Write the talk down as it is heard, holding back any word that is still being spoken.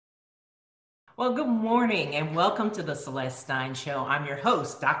Well, good morning and welcome to the Celeste Stein Show. I'm your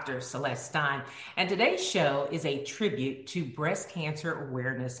host, Dr. Celeste Stein, and today's show is a tribute to Breast Cancer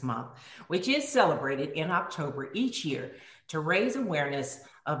Awareness Month, which is celebrated in October each year to raise awareness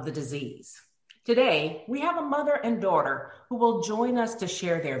of the disease. Today, we have a mother and daughter who will join us to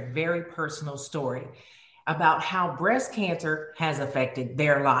share their very personal story about how breast cancer has affected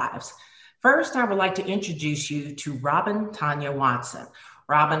their lives. First, I would like to introduce you to Tanya Watson.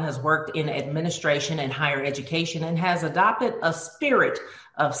 Robin has worked in administration and higher education and has adopted a spirit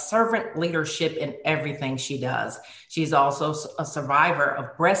of servant leadership in everything she does. She's also a survivor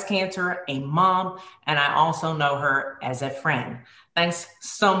of breast cancer, a mom, and I also know her as a friend. Thanks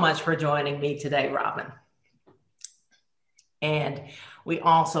so much for joining me today, Robin. And we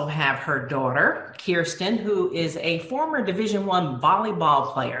also have her daughter, Kirsten, who is a former Division I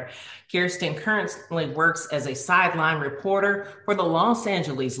volleyball player. Kirsten currently works as a sideline reporter for the Los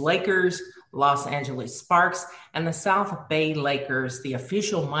Angeles Lakers, Los Angeles Sparks, and the South Bay Lakers, the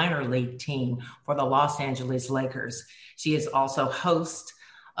official minor league team for the Los Angeles Lakers. She is also host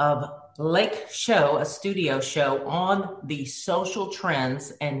of Lake Show, a studio show on the social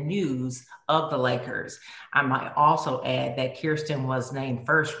trends and news of the Lakers. I might also add that Kirsten was named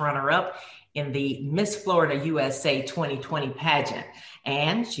first runner-up in the Miss Florida USA 2020 pageant.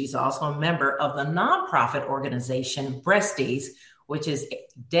 And she's also a member of the nonprofit organization Breasties, which is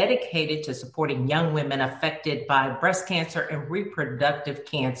dedicated to supporting young women affected by breast cancer and reproductive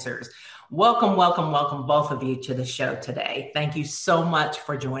cancers. Welcome, both of you to the show today. Thank you so much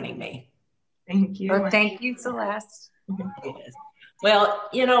for joining me. Thank you. Well, thank you, Celeste. Yes. Well,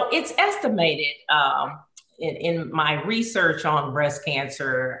 it's estimated in my research on breast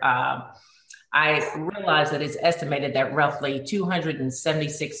cancer, I realized that it's estimated that roughly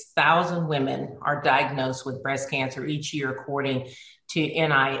 276,000 women are diagnosed with breast cancer each year, according to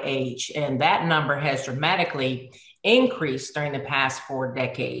NIH. And that number has dramatically increased during the past 4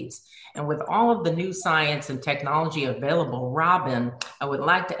 decades. And with all of the new science and technology available, Robin, I would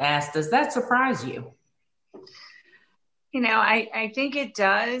like to ask, does that surprise you? I think it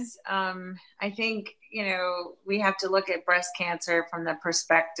does. I think, we have to look at breast cancer from the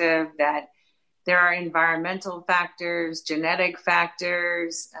perspective that there are environmental factors, genetic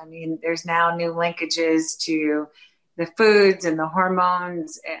factors. I mean, there's now new linkages to the foods and the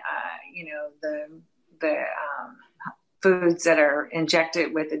hormones, the foods that are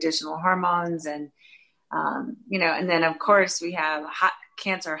injected with additional hormones. And then of course we have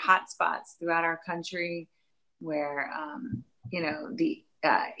cancer hotspots throughout our country where, the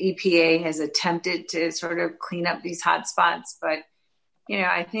EPA has attempted to sort of clean up these hotspots, but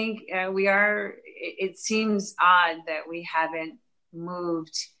I think it seems odd that we haven't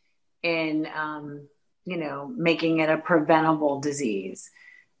moved in, making it a preventable disease.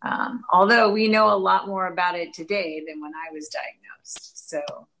 Although we know a lot more about it today than when I was diagnosed. So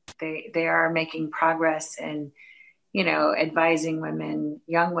they are making progress in, advising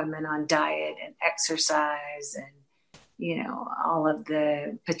young women on diet and exercise and, all of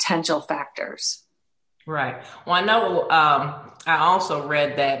the potential factors. Right. Well, I know I also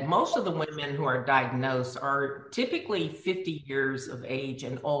read that most of the women who are diagnosed are typically 50 years of age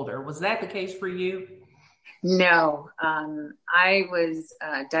and older. Was that the case for you? No, I was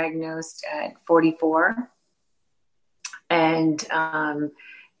diagnosed at 44 and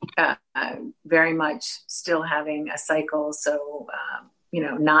very much still having a cycle. So,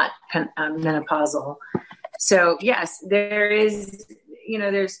 not menopausal. So yes, there is,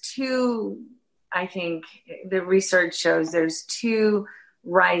 there's two, I think the research shows there's two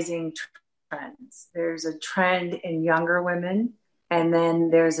rising trends. There's a trend in younger women, and then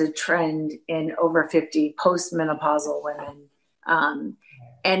there's a trend in over 50 postmenopausal women.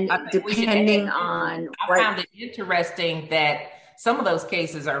 And depending on I found it interesting that some of those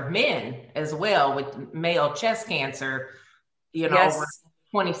cases are men as well with male chest cancer, yes. Over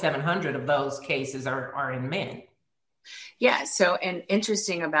 2,700 of those cases are in men. Yeah. So, and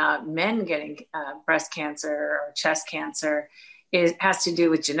interesting about men getting breast cancer or chest cancer has to do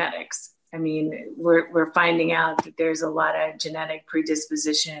with genetics. I mean, we're finding out that there's a lot of genetic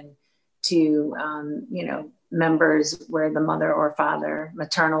predisposition to, members where the mother or father,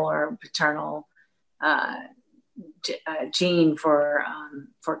 maternal or paternal gene for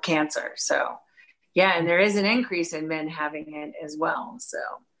cancer. So, yeah, and there is an increase in men having it as well. So,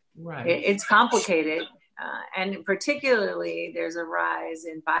 right, it's complicated. And particularly there's a rise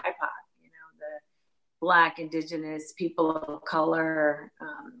in BIPOC, the Black, Indigenous, people of color.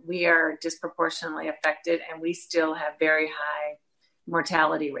 We are disproportionately affected and we still have very high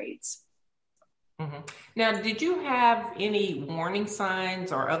mortality rates. Mhm. Now, did you have any warning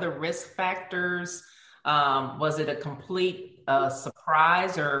signs or other risk factors? Was it a complete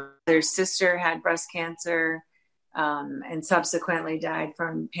surprise or? Their sister had breast cancer and subsequently died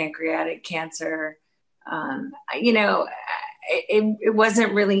from pancreatic cancer. You know, it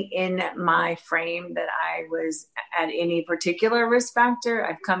wasn't really in my frame that I was at any particular risk factor.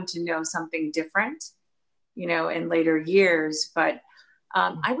 I've come to know something different, you know, in later years. But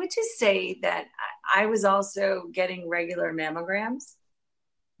I would just say that I was also getting regular mammograms.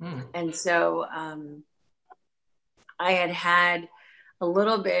 And so I had a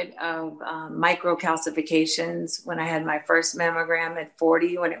little bit of microcalcifications when I had my first mammogram at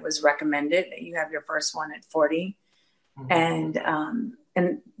 40, when it was recommended that you have your first one at 40. And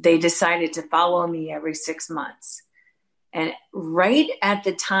they decided to follow me every 6 months. And right at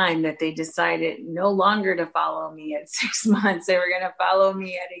the time that they decided no longer to follow me at 6 months, they were going to follow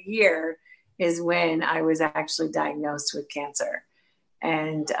me at a year, is when I was actually diagnosed with cancer.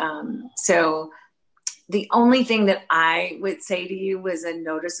 And so the only thing that I would say to you was a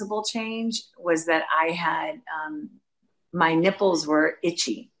noticeable change was that I had, my nipples were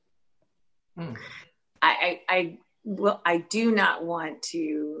itchy. I do not want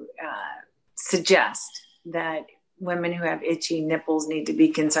to suggest that women who have itchy nipples need to be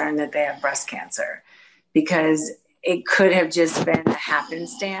concerned that they have breast cancer, because it could have just been a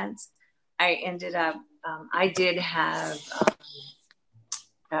happenstance. I did have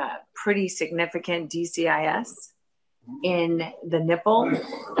pretty significant DCIS in the nipple,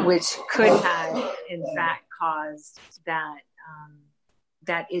 which could have in fact caused that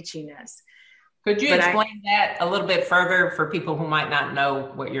itchiness. Could you explain that a little bit further for people who might not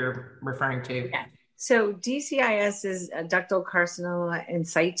know what you're referring to? Yeah. So DCIS is a ductal carcinoma in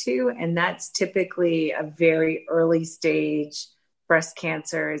situ, and that's typically a very early stage breast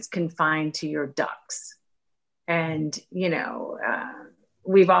cancer. It's confined to your ducts. And, you know,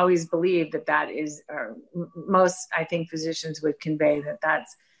 we've always believed that is, or most, I think, physicians would convey that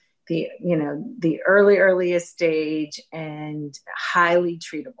that's the, you know, the earliest stage and highly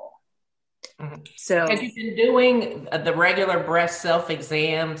treatable. So have you been doing the regular breast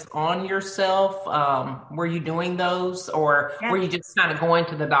self-exams on yourself? Were you doing those, or were you just kind of going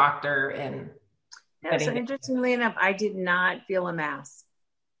to the doctor and? No, so interestingly enough, I did not feel a mass.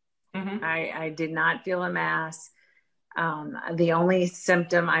 I did not feel a mass. The only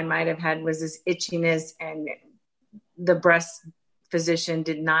symptom I might have had was this itchiness, and the breast physician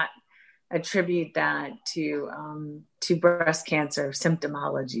did not attribute that to breast cancer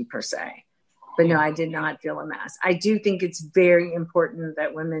symptomology per se. But no, I did not feel a mass. I do think it's very important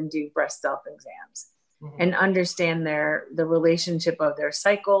that women do breast self-exams and understand the relationship of their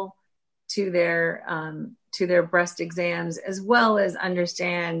cycle to their breast exams, as well as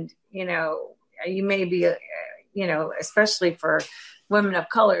understand, you know, you may be, you know, especially for women of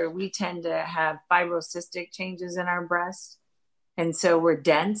color, we tend to have fibrocystic changes in our breast. And so we're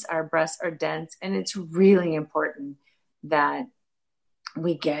dense, our breasts are dense, and it's really important that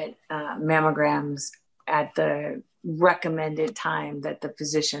we get mammograms at the recommended time that the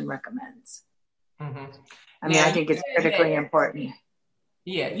physician recommends. I mean, I think it's critically important.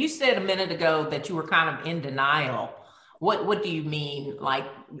 Yeah, you said a minute ago that you were kind of in denial. What do you mean? Like,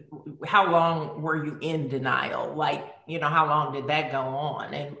 how long were you in denial? Like, you know, how long did that go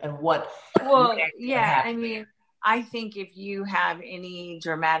on? And what? Well, yeah, I mean, I think if you have any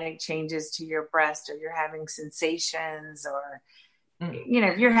dramatic changes to your breast, or you're having sensations, or you know,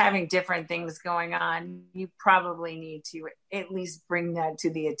 if you're having different things going on, you probably need to at least bring that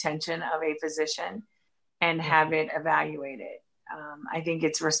to the attention of a physician and have it evaluated. I think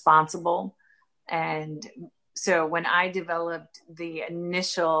it's responsible. And so when I developed the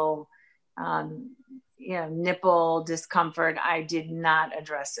initial, you know, nipple discomfort, I did not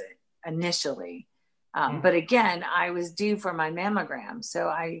address it initially. But again, I was due for my mammogram. So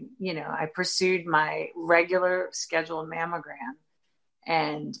I pursued my regular scheduled mammogram.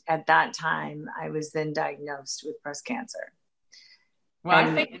 And at that time, I was then diagnosed with breast cancer. Well,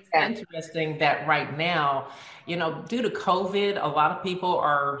 I think it's interesting that right now, you know, due to COVID, a lot of people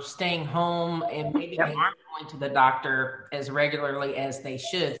are staying home and maybe they aren't going to the doctor as regularly as they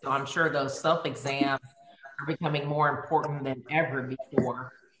should. So I'm sure those self-exams are becoming more important than ever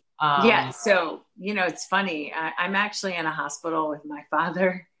before. So, you know, it's funny. I'm actually in a hospital with my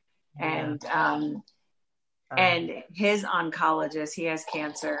father, and his oncologist, he has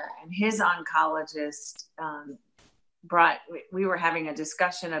cancer, and his oncologist we were having a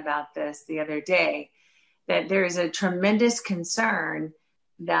discussion about this the other day, that there's a tremendous concern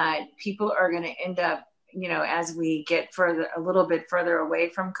that people are going to end up, you know, as we get a little bit further away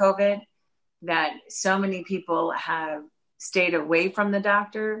from COVID, that so many people have stayed away from the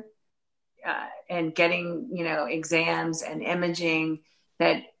doctor and getting, exams and imaging,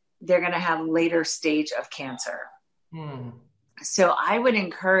 that they're going to have later stage of cancer. So I would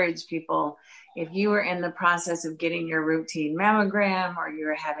encourage people, if you are in the process of getting your routine mammogram, or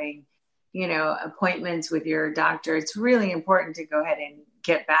you're having, appointments with your doctor, it's really important to go ahead and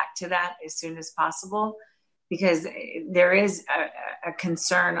get back to that as soon as possible, because there is a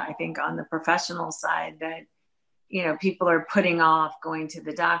concern, I think, on the professional side that, people are putting off going to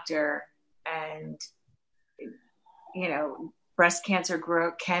the doctor, and, breast cancer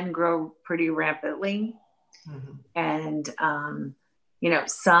can grow pretty rapidly. And,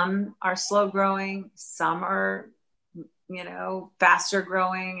 some are slow growing, some are, faster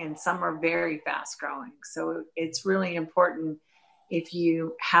growing, and some are very fast growing. So it's really important, if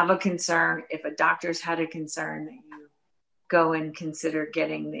you have a concern, if a doctor's had a concern, that you go and consider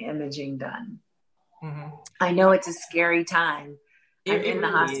getting the imaging done. I know it's a scary time. I'm in the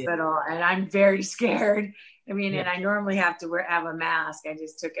hospital and I'm very scared. I mean, and I normally have to have a mask. I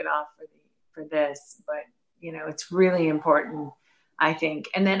just took it off for this, but it's really important, I think.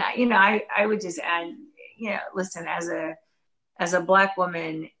 And then, I would just add, listen, as a Black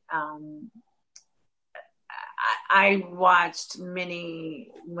woman, I watched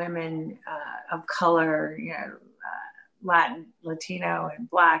many women of color, Latino and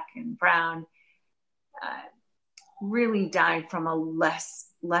Black and brown, really died from a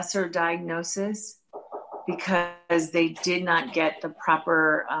lesser diagnosis, because they did not get the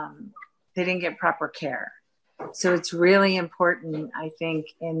proper, they didn't get proper care. So it's really important, I think,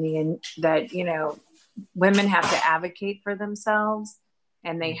 that, women have to advocate for themselves,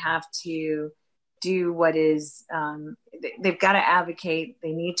 and they have to do what is, they've got to advocate.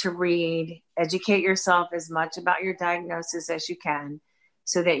 They need to read, educate yourself as much about your diagnosis as you can,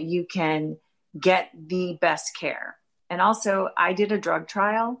 so that you can get the best care. And also, I did a drug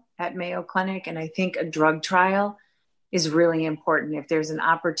trial at Mayo Clinic, and I think a drug trial is really important. If there's an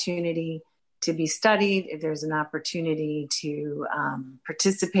opportunity to be studied, if there's an opportunity to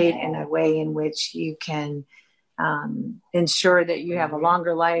participate in a way in which you can ensure that you have a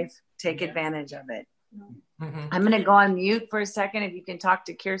longer life, take advantage of it. I'm going to go on mute for a second. If you can talk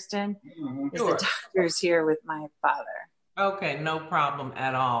to Kirsten, because the doctor's here with my father. Okay, no problem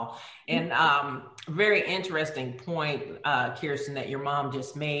at all. And very interesting point, Kirsten, that your mom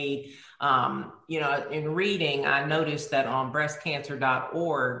just made. In reading, I noticed that on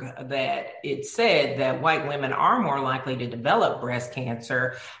breastcancer.org that it said that white women are more likely to develop breast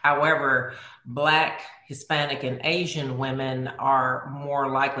cancer. However, Black, Hispanic, and Asian women are more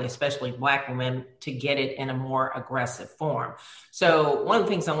likely, especially Black women, to get it in a more aggressive form. So one of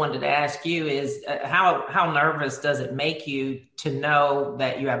the things I wanted to ask you is how nervous does it make you to know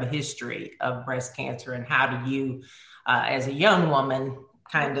that you have a history of breast cancer, and how do you, as a young woman,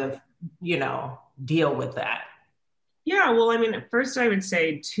 kind of, deal with that? Yeah, well, I mean, at first I would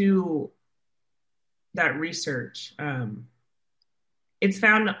say to that research, it's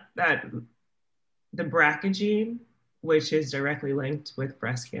found that the BRCA gene, which is directly linked with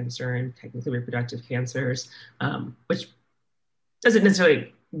breast cancer and technically reproductive cancers, which doesn't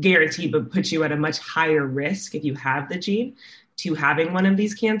necessarily guarantee, but puts you at a much higher risk if you have the gene to having one of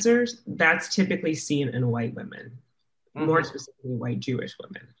these cancers. That's typically seen in white women, more specifically white Jewish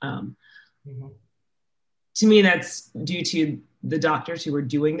women. To me, that's due to the doctors who were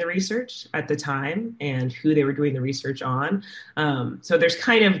doing the research at the time and who they were doing the research on. So there's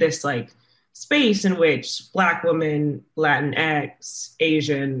kind of this like space in which Black women, Latinx,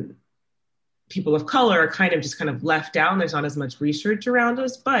 Asian, people of color are kind of left down. There's not as much research around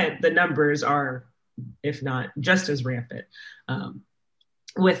us, but the numbers are, if not just as rampant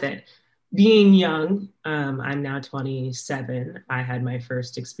with it. Being young, I'm now 27. I had my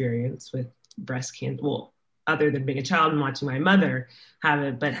first experience with breast cancer. Well, other than being a child and watching my mother have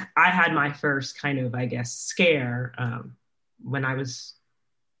it, but I had my first kind of, I guess, scare when I was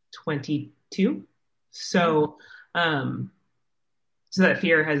 22. So that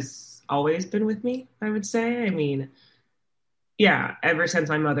fear has always been with me, I would say. I mean, yeah, ever since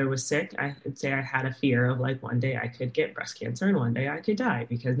my mother was sick, I would say I had a fear of like one day I could get breast cancer and one day I could die,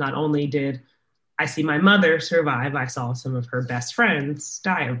 because not only did I see my mother survive, I saw some of her best friends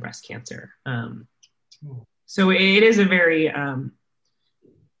die of breast cancer. So it is a very kind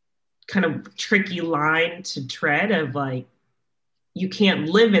of tricky line to tread of like, you can't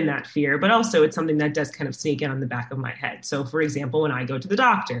live in that fear, but also it's something that does kind of sneak in on the back of my head. So for example, when I go to the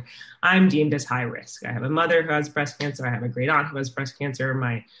doctor, I'm deemed as high risk. I have a mother who has breast cancer. I have a great aunt who has breast cancer.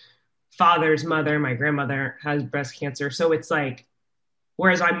 My father's mother, my grandmother has breast cancer. So it's like,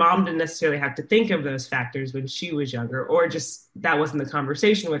 Whereas my mom didn't necessarily have to think of those factors when she was younger, or just that wasn't the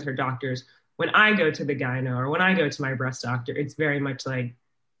conversation with her doctors. When I go to the gyno or when I go to my breast doctor, it's very much like,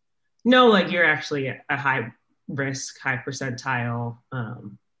 no, like you're actually a high risk, high percentile.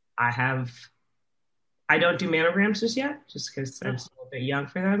 I don't do mammograms just yet, just because I'm still a bit young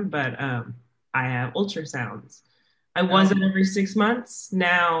for them, but I have ultrasounds. I wasn't every 6 months.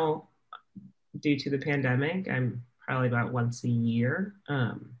 Now, due to the pandemic, I'm probably about once a year.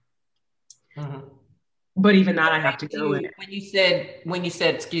 But even that, I have to go in. When you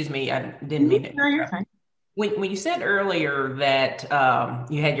said, excuse me, I didn't mean it. No, you're fine. When you said earlier that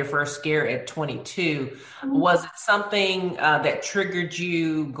you had your first scare at 22, was it something that triggered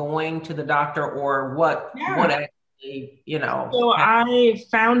you going to the doctor, or what actually, So I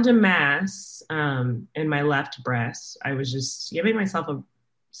found a mass in my left breast. I was just giving myself a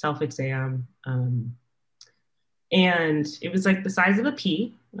self-exam, and it was like the size of a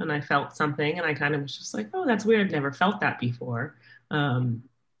pea, and I felt something, and I kind of was just like, oh, that's weird. I've never felt that before.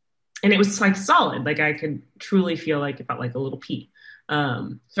 And it was like solid, like I could truly feel like it felt like a little pea.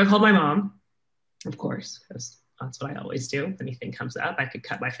 So I called my mom, of course, because that's what I always do. If anything comes up, I could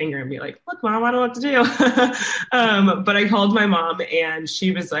cut my finger and be like, look, Mom, I don't know what to do. But I called my mom, and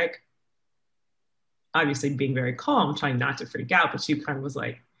she was like, obviously being very calm, trying not to freak out, but she kind of was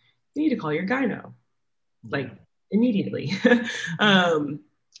like, you need to call your gyno, like immediately.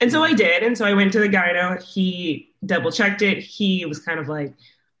 And so I did. And so I went to the gyno. He double checked it. He was kind of like,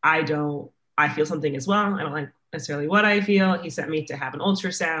 I feel something as well. I don't like necessarily what I feel. He sent me to have an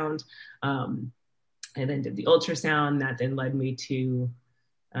ultrasound. I then did the ultrasound. That then led me to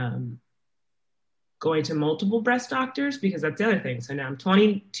going to multiple breast doctors, because that's the other thing. So now I'm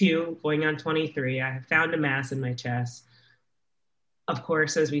 22, going on 23. I have found a mass in my chest. Of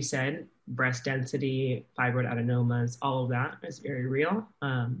course, as we said, breast density, fibroid adenomas, all of that is very real.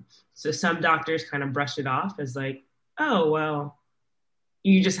 So some doctors kind of brushed it off as like, oh, well,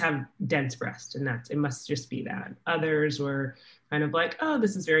 you just have dense breast, and it must just be that. Others were kind of like, oh,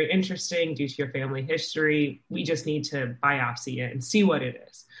 this is very interesting due to your family history. We just need to biopsy it and see what it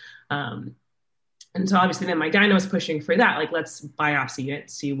is. And so obviously then my gyno was pushing for that. Like, let's biopsy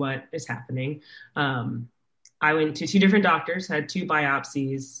it, see what is happening. I went to 2 different doctors, had 2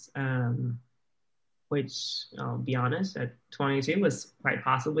 biopsies, which I'll be honest, at 22 was quite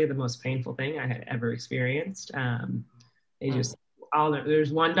possibly the most painful thing I had ever experienced.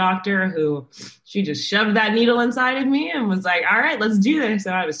 There's one doctor who, she just shoved that needle inside of me and was like, all right, let's do this.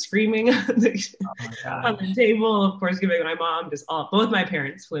 And I was screaming on the table, of course, giving my mom, both my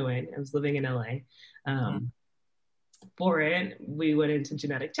parents flew in. I was living in LA. For it, we went into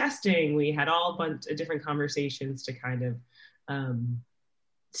genetic testing. We had all a bunch of different conversations to kind of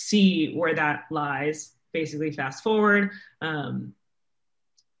see where that lies. Basically, fast forward, I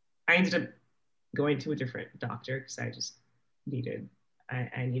ended up going to a different doctor because I just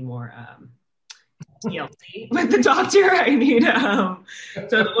I need more TLC with the doctor. I need so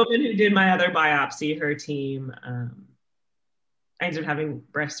the woman who did my other biopsy, her team, I ended up having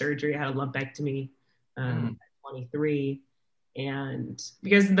breast surgery. I had a lumpectomy at 23, and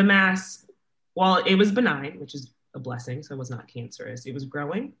because the mass, while it was benign, which is a blessing, so it was not cancerous, it was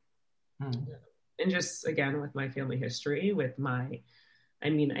growing. And just again with my family history,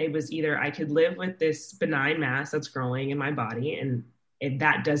 it was either I could live with this benign mass that's growing in my body, and if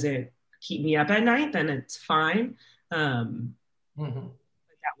that doesn't keep me up at night, then it's fine. But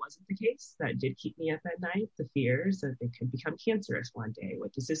that wasn't the case. That did keep me up at night. The fears that it could become cancerous one day.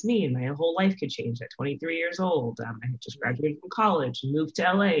 What does this mean? My whole life could change at 23 years old. I had just graduated from college and moved to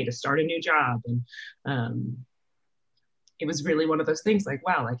LA to start a new job. And it was really one of those things like,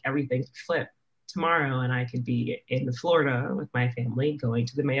 wow, like everything could flip tomorrow, and I could be in Florida with my family going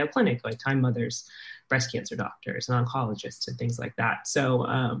to the Mayo Clinic, going to my mother's breast cancer doctors and oncologists and things like that.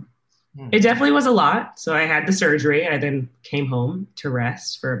 So it definitely was a lot. So I had the surgery. I then came home to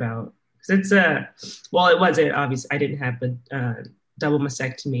rest for about, because it wasn't obvious. I didn't have the double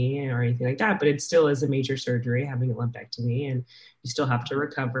mastectomy or anything like that, but it still is a major surgery, having a lumpectomy, and you still have to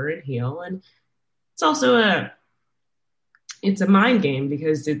recover and heal. And it's also it's a mind game,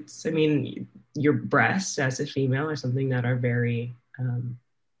 because your breasts as a female are something that are very,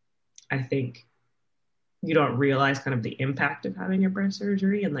 I think you don't realize kind of the impact of having a breast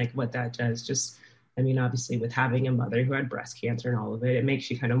surgery and like what that does. Just, obviously with having a mother who had breast cancer and all of it, it makes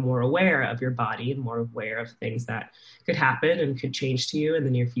you kind of more aware of your body and more aware of things that could happen and could change to you in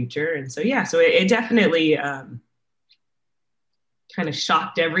the near future. And so, so it definitely kind of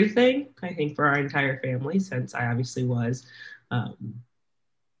shocked everything, I think, for our entire family, since I obviously was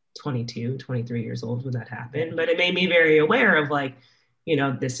 22, 23 years old when that happened. But it made me very aware of like,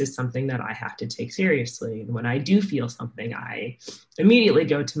 this is something that I have to take seriously. And when I do feel something, I immediately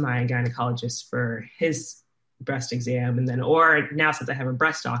go to my gynecologist for his breast exam. And then, or now since I have a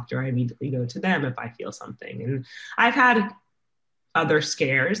breast doctor, I immediately go to them if I feel something. And I've had other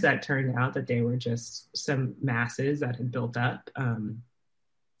scares that turned out that they were just some masses that had built up.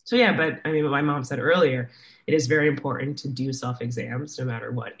 So yeah, but I mean, what my mom said earlier, it is very important to do self-exams no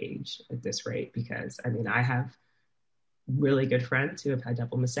matter what age at this rate, because I mean, I have really good friends who have had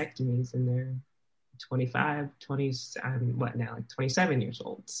double mastectomies and they're 25, 20, what now, like 27 years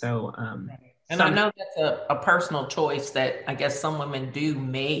old. So, and I know that's a personal choice that I guess some women do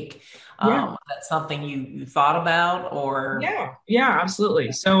make. That's something you thought about, or? Yeah,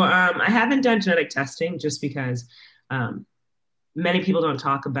 absolutely. So I haven't done genetic testing just because many people don't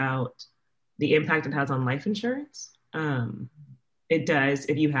talk about the impact it has on life insurance. It does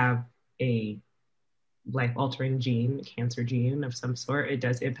if you have a life-altering gene, a cancer gene of some sort. It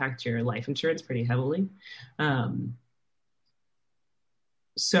does impact your life insurance pretty heavily.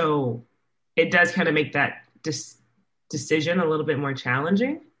 So it does kind of make that decision a little bit more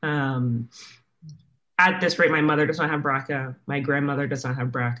challenging. At this rate, my mother does not have BRCA. My grandmother does not have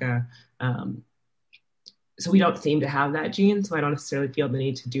BRCA. So we don't seem to have that gene. So I don't necessarily feel the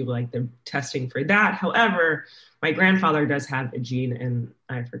need to do like the testing for that. However, my grandfather does have a gene, and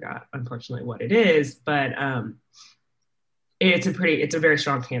I forgot, unfortunately, what it is, but it's a very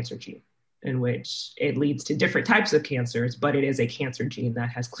strong cancer gene in which it leads to different types of cancers, but it is a cancer gene that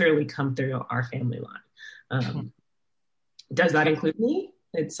has clearly come through our family line. Does that include me?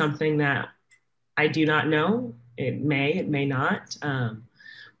 It's something that I do not know. It may not.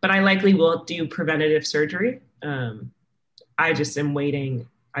 But I likely will do preventative surgery. I just am waiting.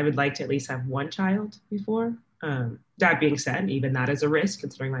 I would like to at least have one child before. That being said, even that is a risk,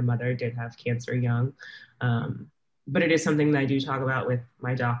 considering my mother did have cancer young. But it is something that I do talk about with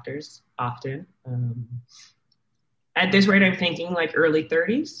my doctors often. At this rate, I'm thinking like early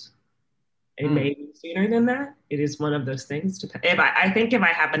 30s. It may be sooner than that. It is one of those things. I think if I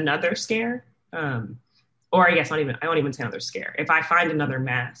have another scare, or I guess I won't even say another scare. If I find another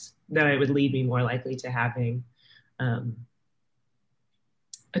mass, then it would lead me more likely to having a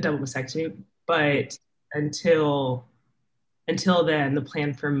double mastectomy. But until then, the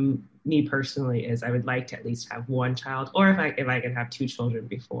plan for me personally is I would like to at least have one child, or if I could have two children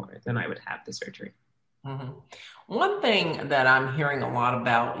before, then I would have the surgery. Mm-hmm. One thing that I'm hearing a lot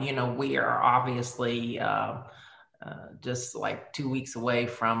about, we are obviously just like 2 weeks away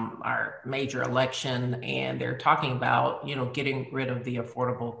from our major election, and they're talking about, getting rid of the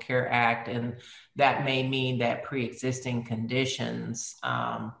Affordable Care Act, and that may mean that pre-existing conditions,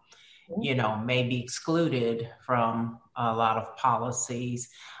 may be excluded from a lot of policies.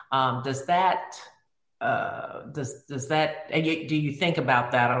 Does that, do you think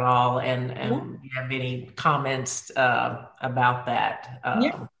about that at all? And do you have any comments about that?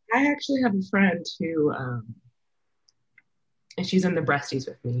 Yeah, I actually have a friend who, and she's in the Breasties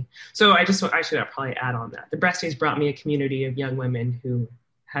with me. So I should probably add on that. The Breasties brought me a community of young women who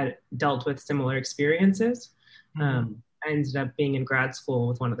had dealt with similar experiences. I ended up being in grad school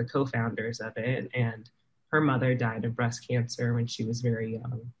with one of the co-founders of it, and her mother died of breast cancer when she was very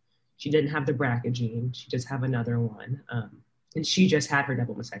young. She didn't have the BRCA gene. She just have another one. And she just had her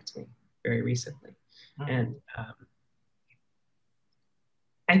double mastectomy very recently. And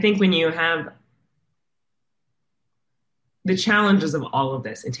I think when you have the challenges of all of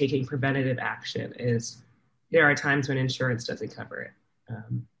this and taking preventative action is there are times when insurance doesn't cover it.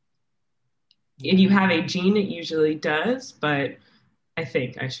 If you have a gene, it usually does, but I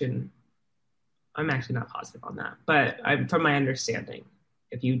think I'm actually not positive on that. But from my understanding,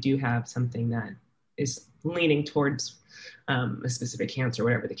 if you do have something that is leaning towards a specific cancer,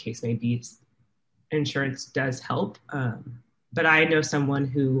 whatever the case may be, insurance does help. But I know someone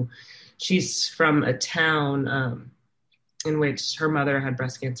who, she's from a town in which her mother had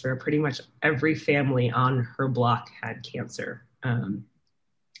breast cancer. Pretty much every family on her block had cancer.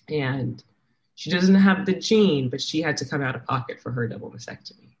 And she doesn't have the gene, but she had to come out of pocket for her double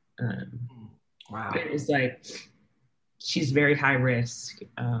mastectomy. Wow. It was like, she's very high risk.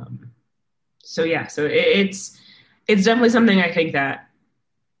 So it's definitely something I think that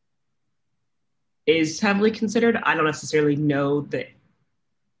is heavily considered. I don't necessarily know the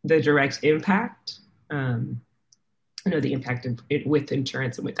direct impact. I know the impact of it with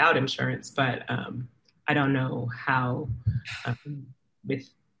insurance and without insurance, but I don't know how with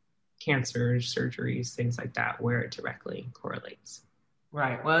cancer surgeries, things like that, where it directly correlates.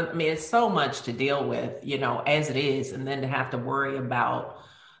 Right. Well, I mean, it's so much to deal with, as it is, and then to have to worry about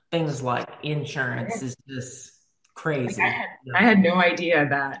things like insurance is just crazy. I had no idea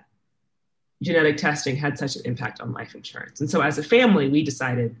that genetic testing had such an impact on life insurance. And so as a family, we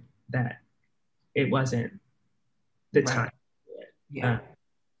decided that it wasn't the time. Yeah.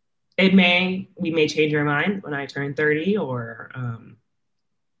 We may change our mind when I turn 30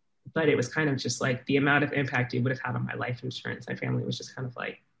 but it was kind of just like the amount of impact it would have had on my life insurance. My family was just kind of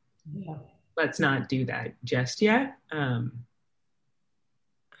like, let's not do that just yet. And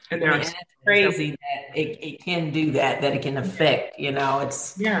it's crazy that it can do that it can affect,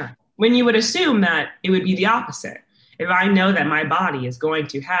 when you would assume that it would be the opposite. If I know that my body is going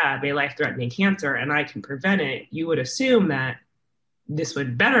to have a life-threatening cancer and I can prevent it, you would assume that this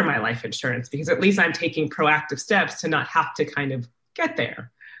would better my life insurance because at least I'm taking proactive steps to not have to kind of get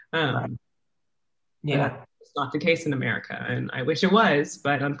there. It's not the case in America, and I wish it was,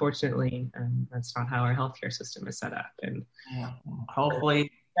 but unfortunately, that's not how our healthcare system is set up. And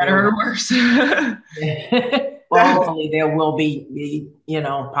hopefully, better or worse. Well, hopefully there will be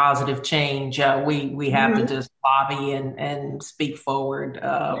positive change. We have to just lobby and speak forward.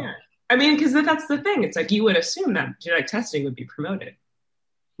 I mean, because that's the thing. It's like you would assume that genetic testing would be promoted,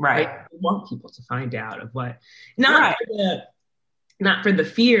 right? Like, you want people to find out of what, not for the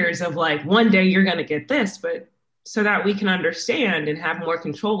fears of like one day you're going to get this, but so that we can understand and have more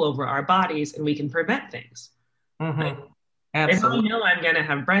control over our bodies and we can prevent things. Mm-hmm. Absolutely. If I know I'm going to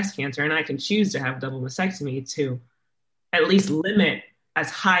have breast cancer and I can choose to have double mastectomy to at least limit as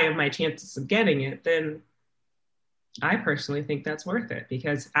high of my chances of getting it, then I personally think that's worth it.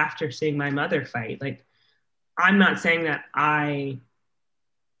 Because after seeing my mother fight, like, I'm not saying that I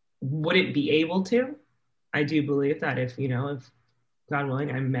wouldn't be able to. I do believe that if God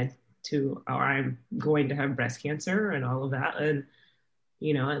willing, I'm meant to, or I'm going to have breast cancer and all of that. And,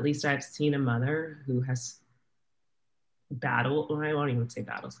 at least I've seen a mother who has battle. Well, I won't even say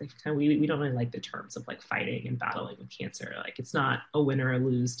battles. Like, we don't really like the terms of like fighting and battling with cancer. Like, it's not a win or a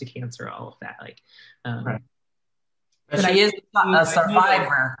lose to cancer. All of that. Like, right. But she is a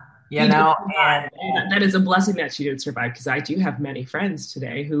survivor, and that is a blessing that she did survive. Because I do have many friends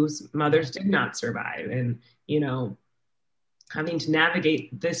today whose mothers did not survive, and having to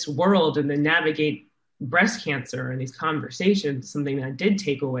navigate this world and then navigate breast cancer and these conversations, something that did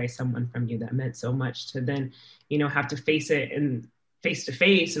take away someone from you that meant so much, to then, have to face it and face to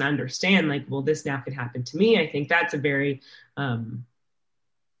face and understand like, well, this now could happen to me. I think that's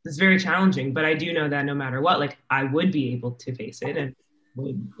it's very challenging, but I do know that no matter what, like, I would be able to face it and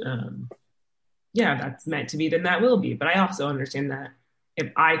would, that's meant to be, then that will be. But I also understand that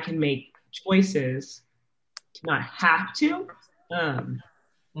if I can make choices to not have to,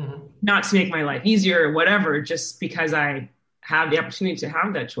 not to make my life easier or whatever, just because I have the opportunity to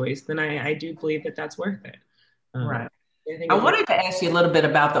have that choice, then I do believe that that's worth it. Right. I wanted to ask you a little bit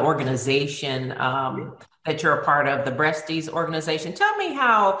about the organization that you're a part of, the Breasties organization. Tell me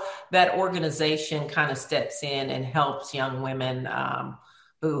how that organization kind of steps in and helps young women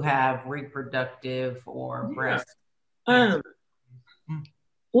who have reproductive or breast.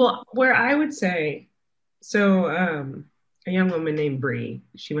 Well, where I would say, so a young woman named Bree,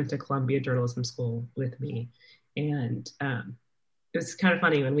 she went to Columbia Journalism School with me. And it was kind of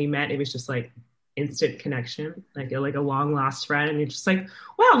funny when we met, it was just like instant connection, like a long lost friend. And you're just like,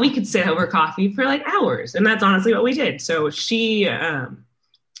 wow, we could sit over coffee for like hours. And that's honestly what we did. So she, I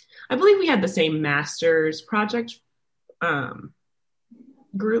believe we had the same master's project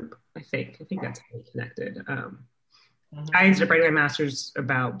group. I think that's how we connected. I ended up writing my master's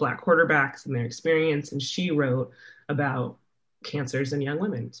about Black quarterbacks and their experience. And she wrote about cancers in young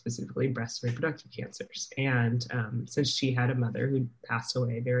women, specifically breast reproductive cancers. And since she had a mother who passed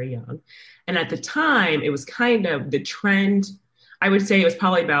away very young, and at the time it was kind of the trend, I would say it was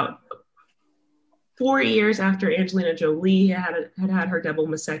probably about 4 years after Angelina Jolie had her double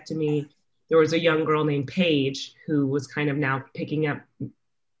mastectomy, there was a young girl named Paige who was kind of now picking up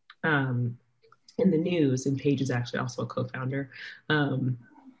in the news, and Paige is actually also a co-founder.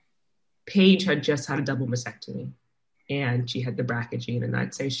 Paige had just had a double mastectomy, and she had the BRCA gene, and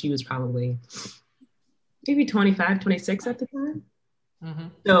I'd say she was probably maybe 25, 26 at the time.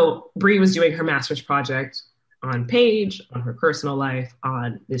 So Bree was doing her master's project on Paige, on her personal life,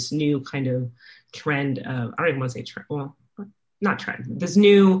 on this new kind of trend of, I don't even want to say trend, well, not trend, this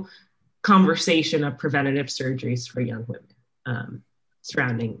new conversation of preventative surgeries for young women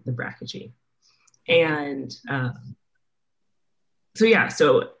surrounding the BRCA gene. And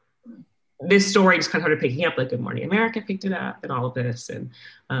so this story just kind of started picking up, like Good Morning America picked it up and all of this. And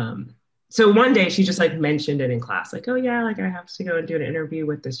so one day she just like mentioned it in class, like, oh yeah, like I have to go and do an interview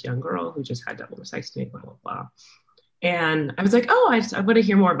with this young girl who just had double mastectomy, blah, blah, blah. And I was like, oh, I want to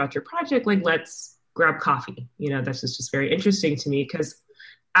hear more about your project. Like, let's grab coffee. That's just very interesting to me because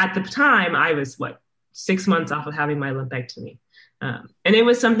at the time I was 6 months off of having my lumpectomy. And it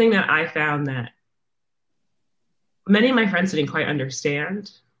was something that I found that many of my friends didn't quite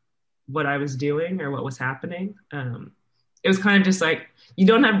understand what I was doing or what was happening. It was kind of just like, you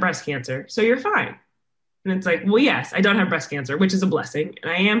don't have breast cancer, so you're fine. And it's like, well, yes, I don't have breast cancer, which is a blessing,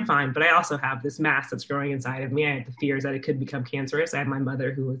 and I am fine, but I also have this mass that's growing inside of me. I have the fears that it could become cancerous. I have my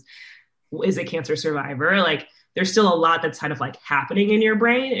mother who is a cancer survivor. Like, there's still a lot that's kind of like happening in your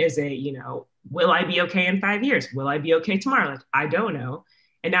brain. Will I be okay in 5 years? Will I be okay tomorrow? Like, I don't know.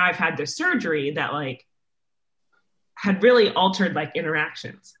 And now I've had this surgery that like had really altered like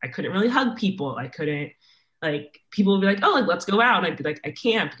interactions. I couldn't really hug people. I couldn't, like, people would be like, oh, like, let's go out. And I'd be like, I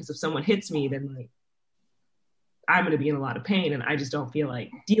can't, because if someone hits me, then like, I'm going to be in a lot of pain, and I just don't feel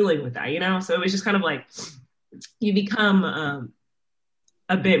like dealing with that, So it was just kind of like, you become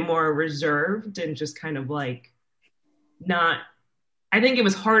a bit more reserved and just kind of like I think it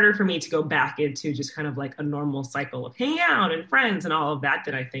was harder for me to go back into just kind of like a normal cycle of hanging out and friends and all of that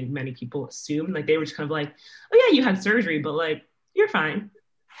I think many people assume. Like, they were just kind of like, oh yeah, you had surgery, but like, you're fine.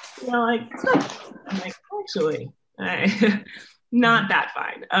 Like, it's not, I'm like, actually, not that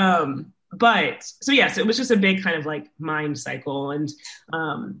fine. But so yes, it was just a big kind of like mind cycle. And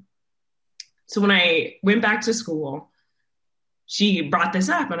so when I went back to school, she brought this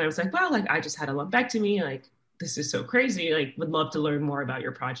up, and I was like, well, like, I just had a lumpectomy. Like, this is so crazy. Like, would love to learn more about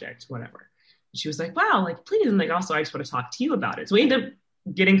your project, whatever. And she was like, wow, like, please. And like, also, I just want to talk to you about it. So we ended up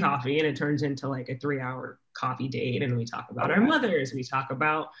getting coffee, and it turns into like a 3-hour coffee date. And we talk about our mothers, we talk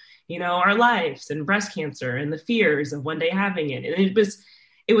about, our lives and breast cancer and the fears of one day having it. And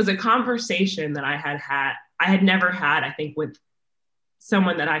it was a conversation that I had never had, I think, with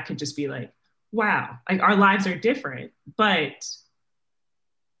someone that I could just be like, wow, like, our lives are different, but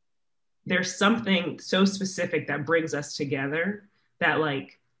there's something so specific that brings us together that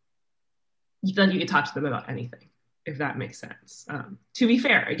like, you feel like you could talk to them about anything, if that makes sense. To be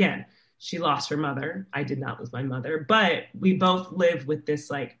fair, again, she lost her mother. I did not lose my mother, but we both live with this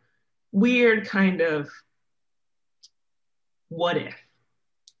like weird kind of, what if?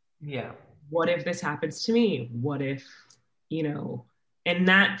 Yeah. What if this happens to me? What if, and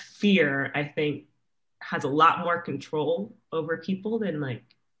that fear, I think, has a lot more control over people than like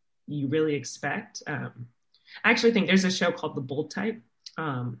you really expect. I actually think there's a show called The Bold Type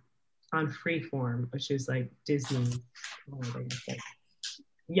on Freeform, which is like Disney,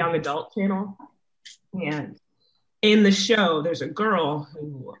 young adult channel. And in the show, there's a girl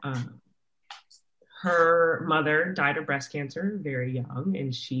who, her mother died of breast cancer very young,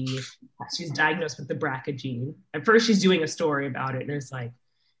 and she's diagnosed with the BRCA gene. At first, she's doing a story about it, and it's like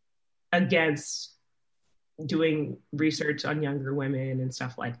against doing research on younger women and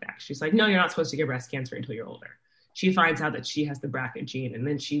stuff like that. She's like, no, you're not supposed to get breast cancer until you're older. She finds out that she has the BRCA gene, and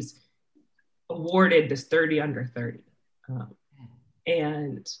then she's awarded this 30 under 30.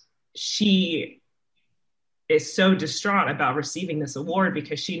 And she is so distraught about receiving this award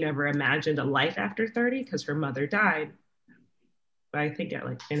because she never imagined a life after 30, because her mother died, I think, at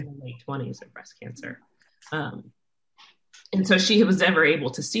like in her late 20s of breast cancer. And so she was never able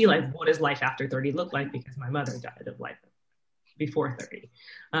to see like, what does life after 30 look like, because my mother died of life before 30.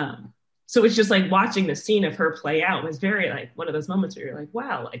 So it's just like watching the scene of her play out was very like one of those moments where you're like,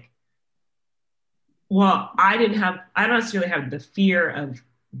 wow, like, well, I don't necessarily have the fear of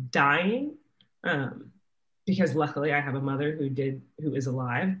dying, because luckily I have a mother who is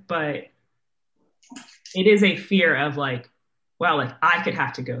alive, but it is a fear of like, wow, like, I could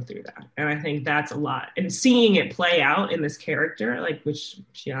have to go through that. And I think that's a lot. And seeing it play out in this character, like, which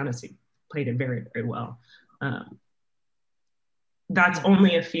she honestly played it very, very well. That's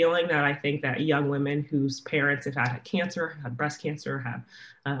only a feeling that I think that young women whose parents have had cancer, had breast cancer, have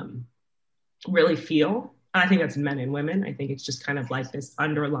really feel. And I think that's men and women. I think it's just kind of like this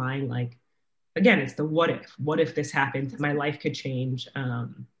underlying, like, again, it's the what if this happened, my life could change.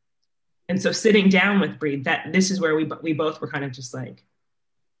 And so sitting down with Bree, that this is where we both were kind of just like,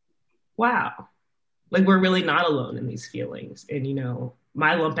 wow, like, we're really not alone in these feelings. And,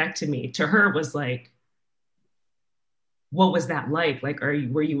 my lumpectomy to her was like, what was that like? Like, were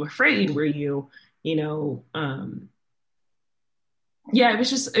you afraid? Were you, yeah, it was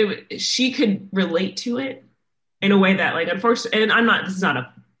just, she could relate to it in a way that, like, unfortunately, and this is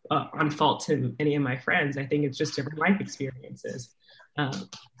not on fault to any of my friends. I think it's just different life experiences.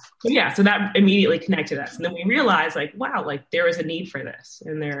 But yeah, so that immediately connected us. And then we realized like, wow, like there is a need for this.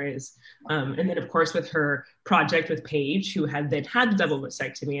 And there is, and then of course with her project with Paige, who had then had the double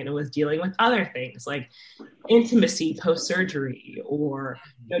mastectomy and was dealing with other things like intimacy post-surgery, or,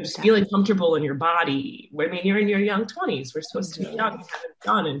 you know, just feeling comfortable in your body. I mean, you're in your young 20s. We're supposed to be young, having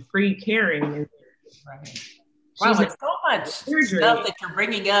fun and free caring. And wow, it's so much stuff that you're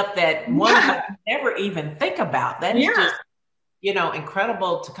bringing up that one would never even think about. That is just, you know,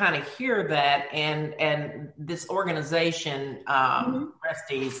 incredible to kind of hear that. And this organization,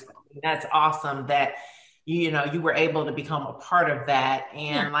 Prestige, that's awesome that, you know, you were able to become a part of that.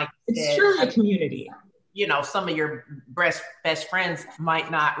 And like you said, it's truly a community. You know, some of your best friends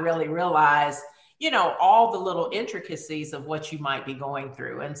might not really realize, you know, all the little intricacies of what you might be going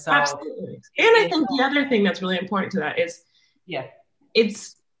through. And so, absolutely. And I think the other thing that's really important to that is,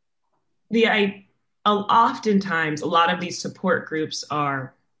 it's oftentimes a lot of these support groups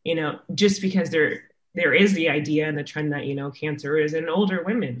are, you know, just because there is the idea and the trend that, you know, cancer is in older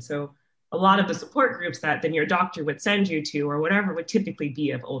women. So a lot of the support groups that then your doctor would send you to or whatever would typically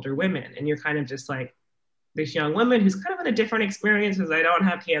be of older women. And you're kind of just like this young woman who's kind of in a different experience because I don't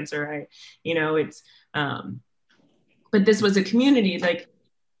have cancer. But this was a community, like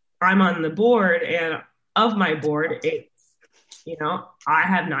I'm on the board, and of my board, you know, I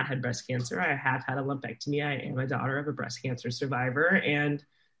have not had breast cancer. I have had a lumpectomy. I am a daughter of a breast cancer survivor. And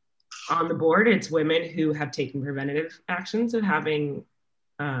on the board, it's women who have taken preventative actions of having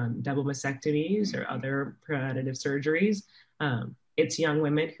double mastectomies or other preventative surgeries. It's young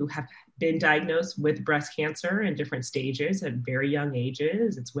women who have been diagnosed with breast cancer in different stages at very young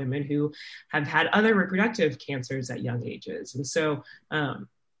ages. It's women who have had other reproductive cancers at young ages. And so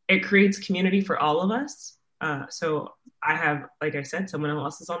it creates community for all of us. So I have, like I said, someone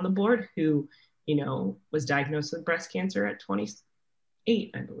else is on the board who, you know, was diagnosed with breast cancer at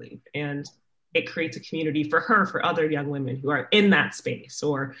 28, I believe. And it creates a community for her, for other young women who are in that space,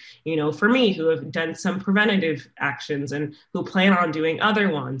 or, you know, for me, who have done some preventative actions and who plan on doing other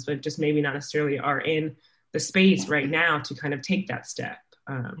ones, but just maybe not necessarily are in the space right now to kind of take that step.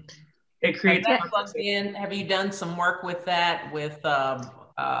 It creates. Have you done some work with that, with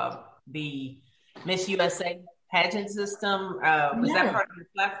the Miss USA pageant system? Was that part of your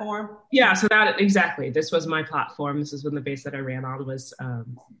platform? Yeah, so this was my platform. This is when the base that I ran on was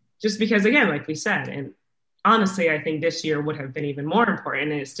just because, again, like we said, and honestly, I think this year would have been even more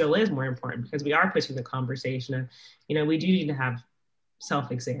important, and it still is more important because we are pushing the conversation of, you know, we do need to have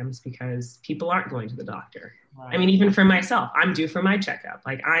self-exams because people aren't going to the doctor. Right. I mean, even for myself, I'm due for my checkup.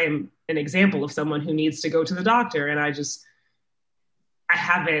 Like, I am an example of someone who needs to go to the doctor, and I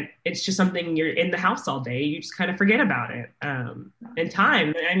haven't. It's just something, you're in the house all day, you just kind of forget about it. And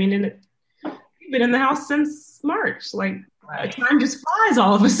time, I mean, you've been in the house since March, like, time just flies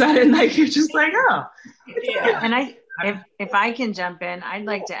all of a sudden. Like, you're just like, oh. Yeah. And if I can jump in, I'd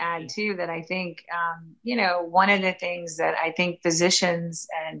like to add too that I think, you know, one of the things that I think physicians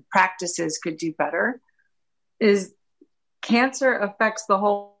and practices could do better is cancer affects the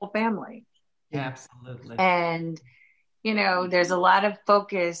whole family. Yeah, absolutely. And, you know, there's a lot of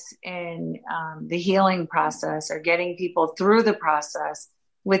focus in the healing process or getting people through the process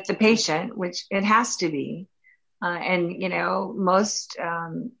with the patient, which it has to be. And, you know, most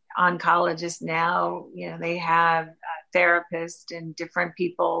oncologists now, you know, they have therapists and different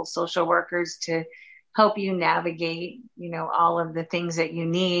people, social workers to help you navigate, you know, all of the things that you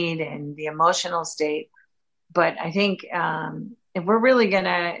need and the emotional state. But I think if we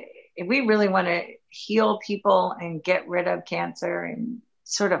really want to heal people and get rid of cancer and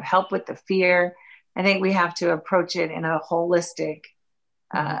sort of help with the fear, I think we have to approach it in a holistic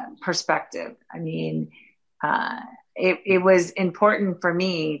perspective. I mean, it was important for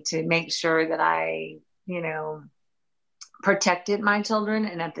me to make sure that I, you know, protected my children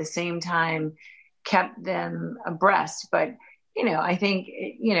and at the same time kept them abreast. But, you know, I think,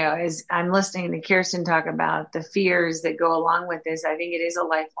 you know, as I'm listening to Kirsten talk about the fears that go along with this, I think it is a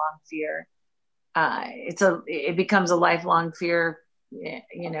lifelong fear. It becomes a lifelong fear,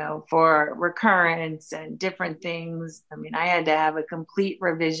 you know, for recurrence and different things. I mean, I had to have a complete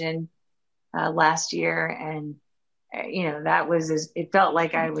revision last year, and you know, it felt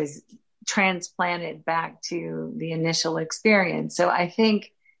like I was transplanted back to the initial experience. So I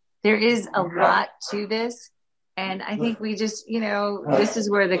think there is a lot to this, and I think we just, you know, this is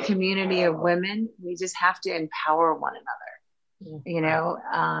where the community of women, we just have to empower one another, you know,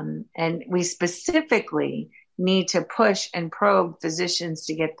 and we specifically need to push and probe physicians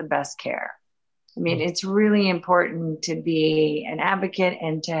to get the best care. I mean, it's really important to be an advocate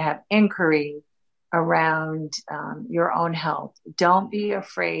and to have inquiry around your own health. Don't be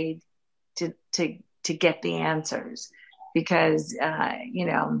afraid to get the answers, because you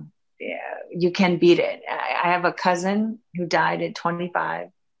can beat it. I have a cousin who died at 25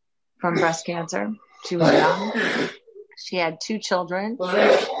 from breast cancer. She was young. She had 2 children.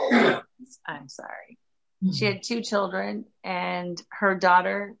 I'm sorry. She had 2 children, and her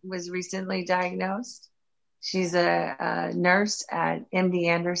daughter was recently diagnosed. She's a nurse at MD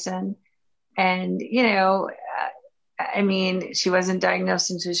Anderson. And, she wasn't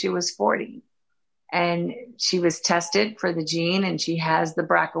diagnosed until she was 40. And she was tested for the gene, and she has the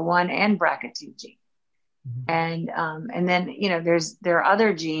BRCA1 and BRCA2 gene. And then, there are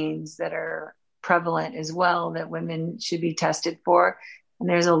other genes that are prevalent as well that women should be tested for. And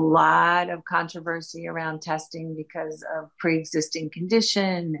there's a lot of controversy around testing because of pre-existing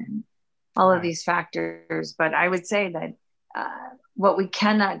condition and all of these factors. But I would say that what we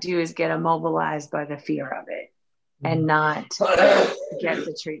cannot do is get immobilized by the fear of it and not get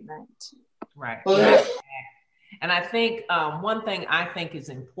the treatment. Right. And I think one thing I think is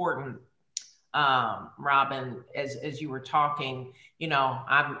important, Robin, as you were talking,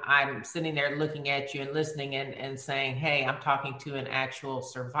 I'm sitting there looking at you and listening and saying, hey, I'm talking to an actual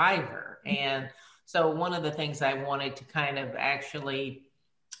survivor. And so one of the things I wanted to kind of actually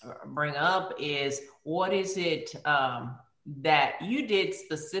bring up is, what is it that you did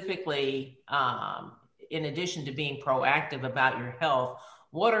specifically, in addition to being proactive about your health?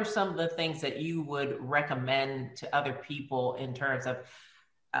 What are some of the things that you would recommend to other people in terms of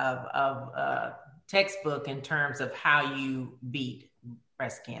textbook, in terms of how you beat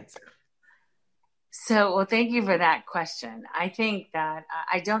breast cancer? So, well, thank you for that question. I think that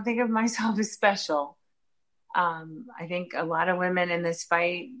I don't think of myself as special. I think a lot of women in this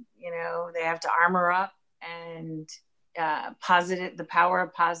fight, they have to armor up, and the power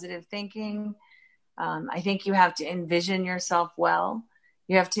of positive thinking. I think you have to envision yourself well.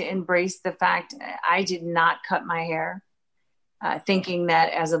 You have to embrace the fact I did not cut my hair, thinking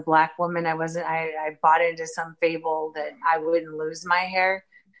that as a Black woman, I bought into some fable that I wouldn't lose my hair.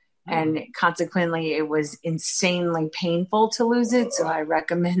 And consequently, it was insanely painful to lose it. So I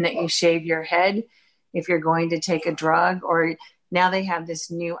recommend that you shave your head if you're going to take a drug. Or now they have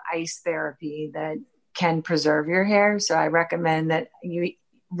this new ice therapy that can preserve your hair. So I recommend that you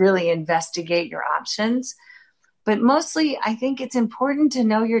really investigate your options. But mostly, I think it's important to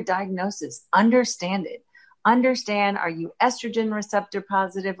know your diagnosis, understand it. Understand, are you estrogen receptor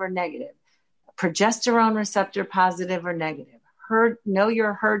positive or negative? Progesterone receptor positive or negative? Know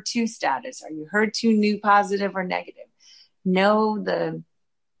your HER2 status. Are you HER2 new positive or negative? Know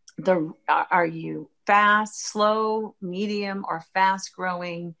are you fast, slow, medium, or fast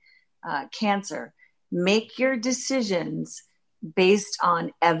growing cancer? Make your decisions based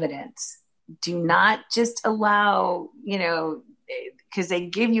on evidence. Do not just allow, because they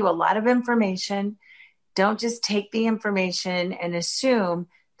give you a lot of information. Don't just take the information and assume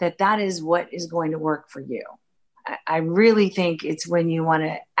that is what is going to work for you. I really think it's when you want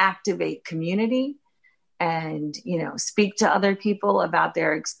to activate community and, speak to other people about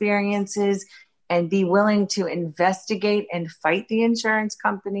their experiences and be willing to investigate and fight the insurance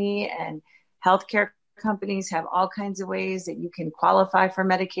company. And healthcare companies have all kinds of ways that you can qualify for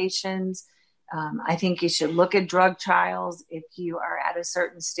medications. I think you should look at drug trials if you are at a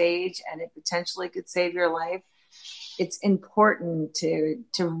certain stage and it potentially could save your life. It's important to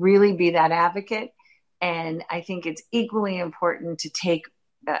really be that advocate. And I think it's equally important to take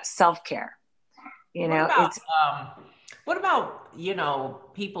self-care. What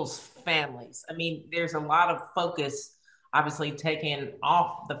about, people's families? I mean, there's a lot of focus, obviously, taken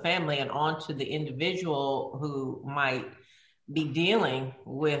off the family and onto the individual who might be dealing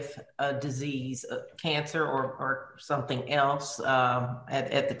with a disease, cancer or something else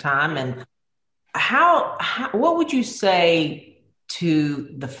at the time. And what would you say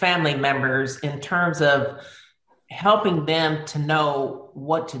to the family members in terms of helping them to know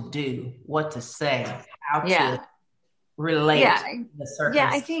what to do, what to say, how to relate to the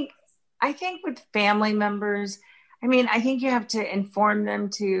circumstances? Yeah, I think with family members, I think you have to inform them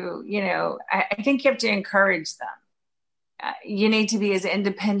to, I think you have to encourage them. You need to be as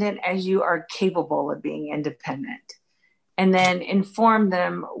independent as you are capable of being independent, and then inform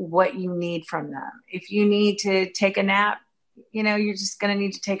them what you need from them. If you need to take a nap, you're just going to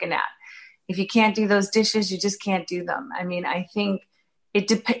need to take a nap. If you can't do those dishes, you just can't do them. I think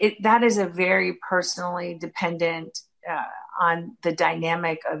that is a very personally dependent on the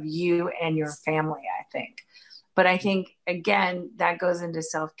dynamic of you and your family, I think. But I think, again, that goes into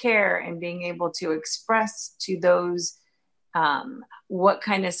self-care and being able to express to those what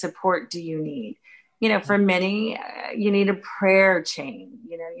kind of support do you need? for many, you need a prayer chain.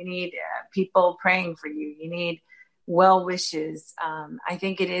 You need people praying for you. You need well wishes. I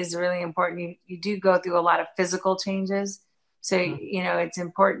think it is really important. You do go through a lot of physical changes. So, it's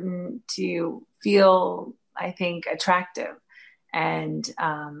important to feel, I think, attractive. And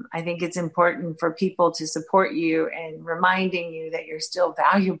I think it's important for people to support you and reminding you that you're still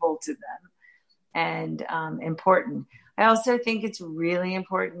valuable to them and important. I also think it's really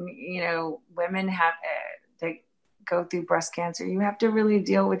important, women have that go through breast cancer. You have to really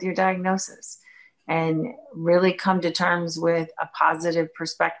deal with your diagnosis and really come to terms with a positive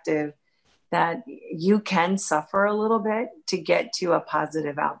perspective that you can suffer a little bit to get to a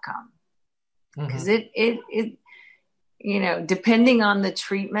positive outcome. Because it depending on the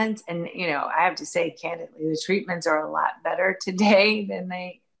treatment, and, I have to say candidly, the treatments are a lot better today than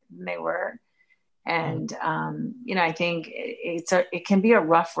they were. And, I think it can be a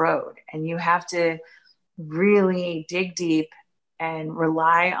rough road, and you have to really dig deep and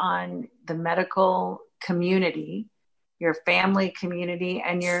rely on the medical community, your family community,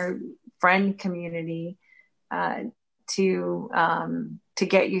 and your friend community to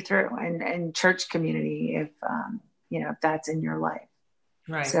get you through, and church community if that's in your life.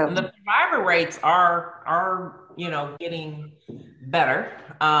 Right. So, and the survivor rates are getting better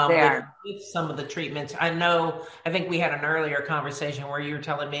with some of the treatments. I think we had an earlier conversation where you were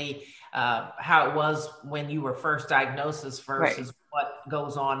telling me how it was when you were first diagnosed versus what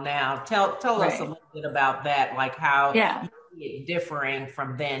goes on now. Tell us a little bit about that, like how you see it differing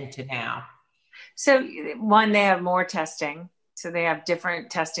from then to now. So one, they have more testing. So they have different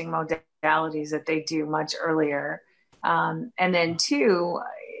testing modalities that they do much earlier. And then two,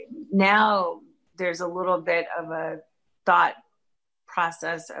 now there's a little bit of a thought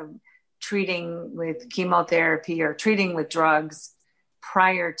process of treating with chemotherapy or treating with drugs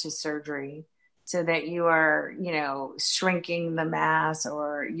prior to surgery, so that you are, shrinking the mass,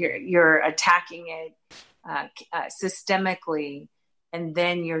 or you're attacking it systemically, and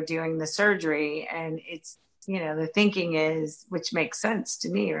then you're doing the surgery. And it's, the thinking is, which makes sense to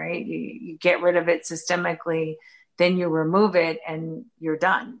me, right? You get rid of it systemically, then you remove it and you're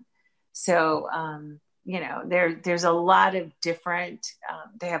done. So, there's a lot of different,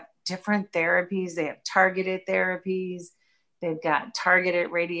 they have different therapies. They have targeted therapies. They've got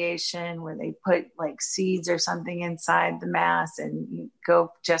targeted radiation where they put like seeds or something inside the mass and you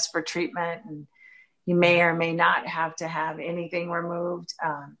go just for treatment, and you may or may not have to have anything removed.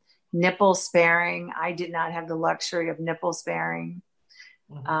 Nipple sparing. I did not have the luxury of nipple sparing.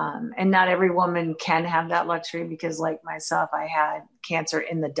 And not every woman can have that luxury, because like myself, I had cancer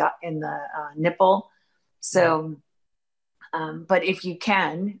in the nipple. So, but if you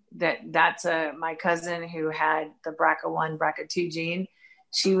can, that's my cousin who had the BRCA1, BRCA2 gene.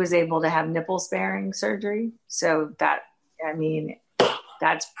 She was able to have nipple sparing surgery. So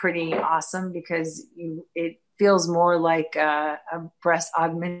that's pretty awesome, because it feels more like a breast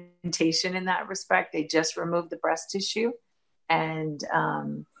augmentation in that respect. They just remove the breast tissue and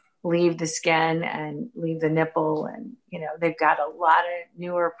leave the skin and leave the nipple. And, they've got a lot of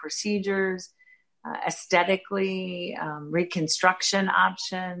newer procedures, aesthetically, reconstruction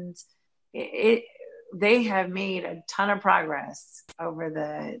options. They have made a ton of progress over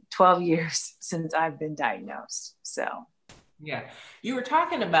the 12 years since I've been diagnosed. So. Yeah. You were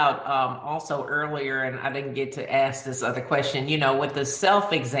talking about also earlier, and I didn't get to ask this other question, with the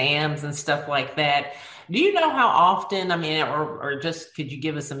self-exams and stuff like that. Do you know how often, or just could you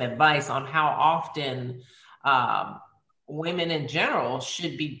give us some advice on how often women in general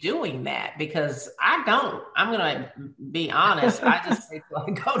should be doing that? Because I don't. I'm going to be honest. I just say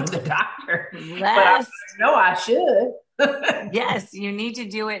I go to the doctor. But I know I should. Yes, you need to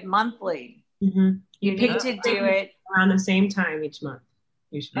do it monthly. Mm-hmm. You need to do it around the same time each month.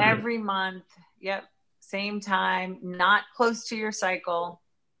 Every month. Yep. Same time, not close to your cycle.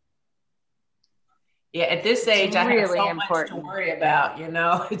 Yeah. At this age, it's I really have so important. much to worry about,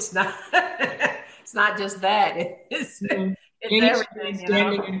 it's not, it's not just that. It's everything.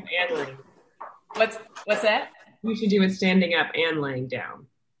 Standing up and laying. What's that? You should do it standing up and laying down.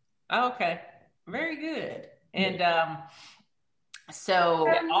 Oh, okay. Very good. And, so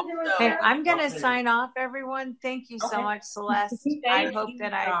also, I'm going to sign off, everyone. Thank you so much, Celeste. I hope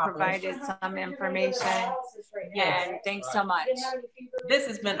that I provided some information. And thanks so much. This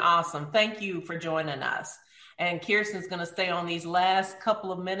has been awesome. Thank you for joining us. And Kirsten's going to stay on these last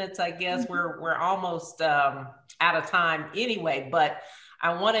couple of minutes. I guess we're almost out of time anyway, but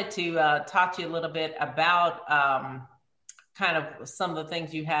I wanted to talk to you a little bit about kind of some of the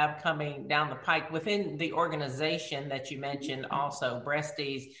things you have coming down the pike within the organization that you mentioned, also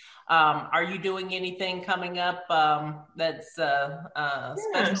Breasties. Are you doing anything coming up that's special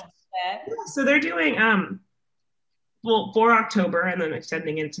to that? Yeah, so they're doing well, for October and then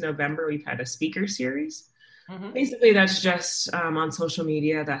extending into November, we've had a speaker series. Mm-hmm. Basically, that's just on social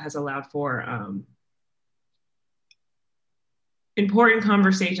media that has allowed for important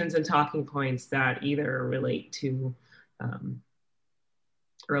conversations and talking points that either relate to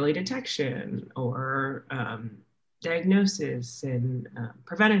early detection or diagnosis and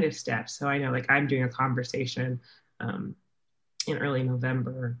preventative steps. So I know, like, I'm doing a conversation in early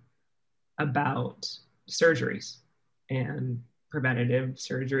November about surgeries and preventative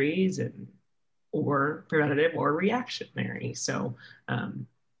surgeries and or preventative or reactionary. So,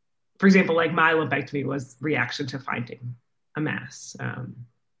 for example, like my lumpectomy was reaction to finding a mass.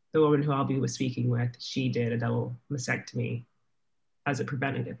 The woman who I'll be speaking with, she did a double mastectomy as a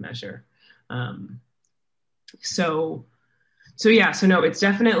preventative measure. So no, it's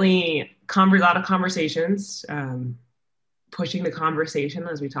definitely a lot of conversations, pushing the conversation,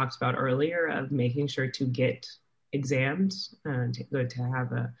 as we talked about earlier, of making sure to get examined, to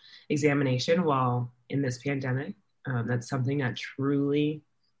have a examination while in this pandemic. That's something that truly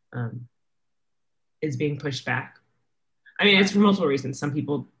is being pushed back. I mean, it's for multiple reasons. Some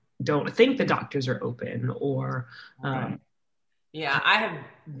people don't think the doctors are open, or yeah, I have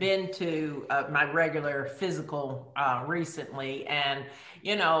been to my regular physical recently, and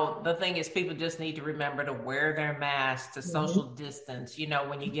the thing is, people just need to remember to wear their masks, to social distance.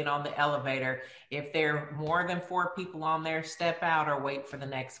 When you get on the elevator, if there are more than 4 people on there, step out or wait for the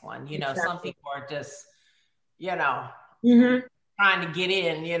next one. Exactly. Some people are just trying to get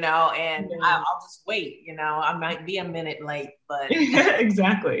in, and I'll just wait. I might be a minute late, but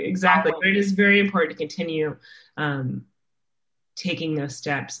exactly. But it is very important to continue taking those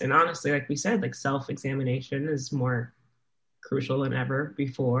steps. And honestly, like we said, like self-examination is more crucial than ever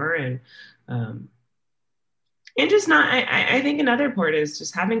before. And just not, I think another part is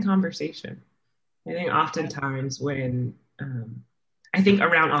just having conversation. I think oftentimes when, I think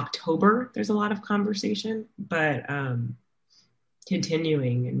around October, there's a lot of conversation, but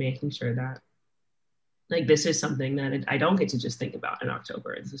continuing and making sure that, like, this is something that I don't get to just think about in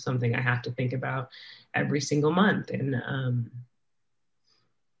October. This is something I have to think about every single month. And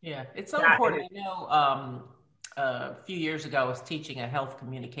yeah, it's so important. I know a few years ago, I was teaching a health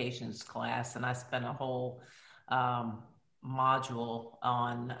communications class, and I spent a whole module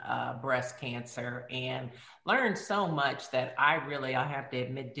on breast cancer and learned so much that I have to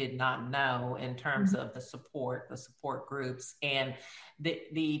admit, did not know in terms of the support groups, and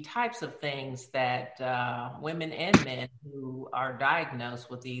the types of things that women and men who are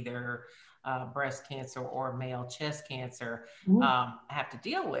diagnosed with either breast cancer or male chest cancer have to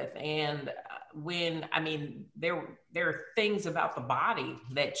deal with. And there are things about the body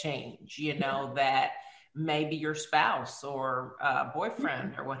that change, that maybe your spouse or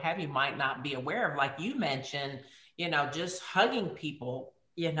boyfriend or what have you might not be aware of. Like you mentioned, just hugging people,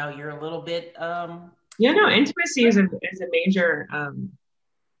 you're a little bit. Intimacy is a major.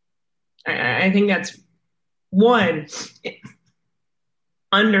 I think that's one.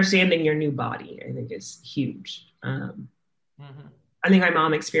 Understanding your new body, I think, is huge. I think my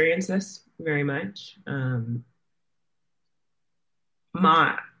mom experienced this very much.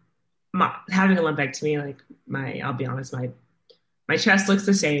 My having a lumpectomy, like I'll be honest, my chest looks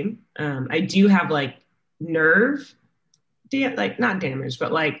the same. I do have like nerve, like not damage,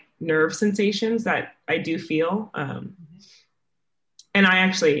 but like nerve sensations that I do feel. And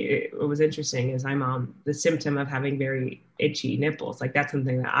what was interesting is I'm on the symptom of having very itchy nipples. Like that's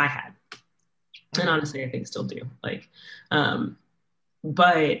something that I had. And honestly, I think still do. Like,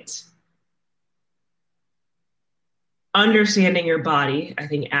 but understanding your body, I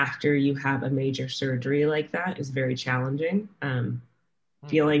think after you have a major surgery like that is very challenging.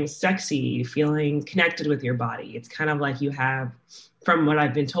 Feeling sexy, feeling connected with your body. It's kind of like you have, from what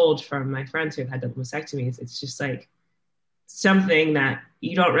I've been told from my friends who have had double mastectomies, it's just like something that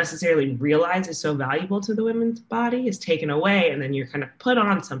you don't necessarily realize is so valuable to the women's body is taken away. And then you're kind of put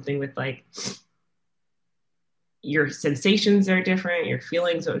on something with like, your sensations are different. Your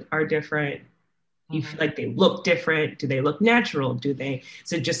feelings are different. You feel like they look different. Do they look natural?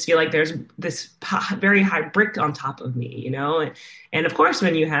 So just feel like there's this very high brick on top of me, And of course,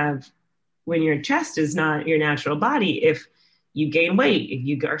 when your chest is not your natural body, if you gain weight, if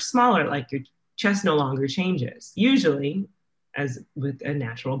you are smaller, like your chest no longer changes. Usually, as with a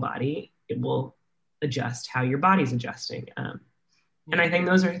natural body, it will adjust how your body's adjusting. And I think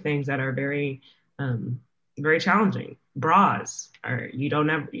those are things that are very, very challenging. bras, or you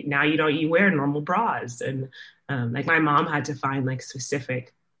wear normal bras. And like my mom had to find like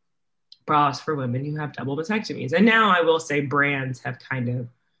specific bras for women who have double mastectomies. And now I will say brands have kind of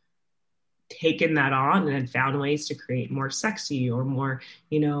taken that on and found ways to create more sexy or more,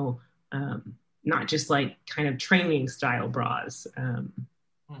 not just like kind of training style bras.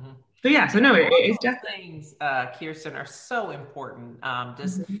 So yeah, so no, it's definitely things, Kirsten, are so important.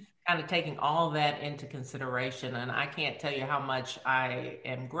 Just kind of taking all of that into consideration. And I can't tell you how much I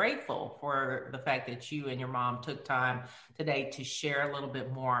am grateful for the fact that you and your mom took time today to share a little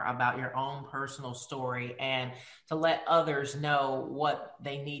bit more about your own personal story and to let others know what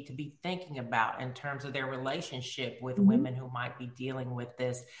they need to be thinking about in terms of their relationship with women who might be dealing with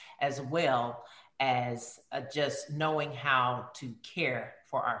this, as well as just knowing how to care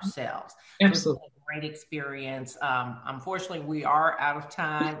for ourselves. Absolutely. So great experience. Unfortunately, we are out of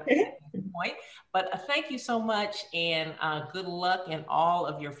time at this point, but thank you so much, and good luck in all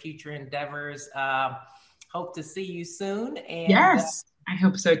of your future endeavors. Hope to see you soon. And yes, I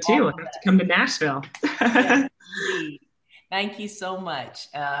hope so too. I'll have to come to Nashville. Yes, indeed. Thank you so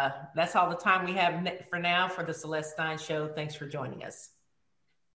much. That's all the time we have for now for the Celeste Stein Show. Thanks for joining us.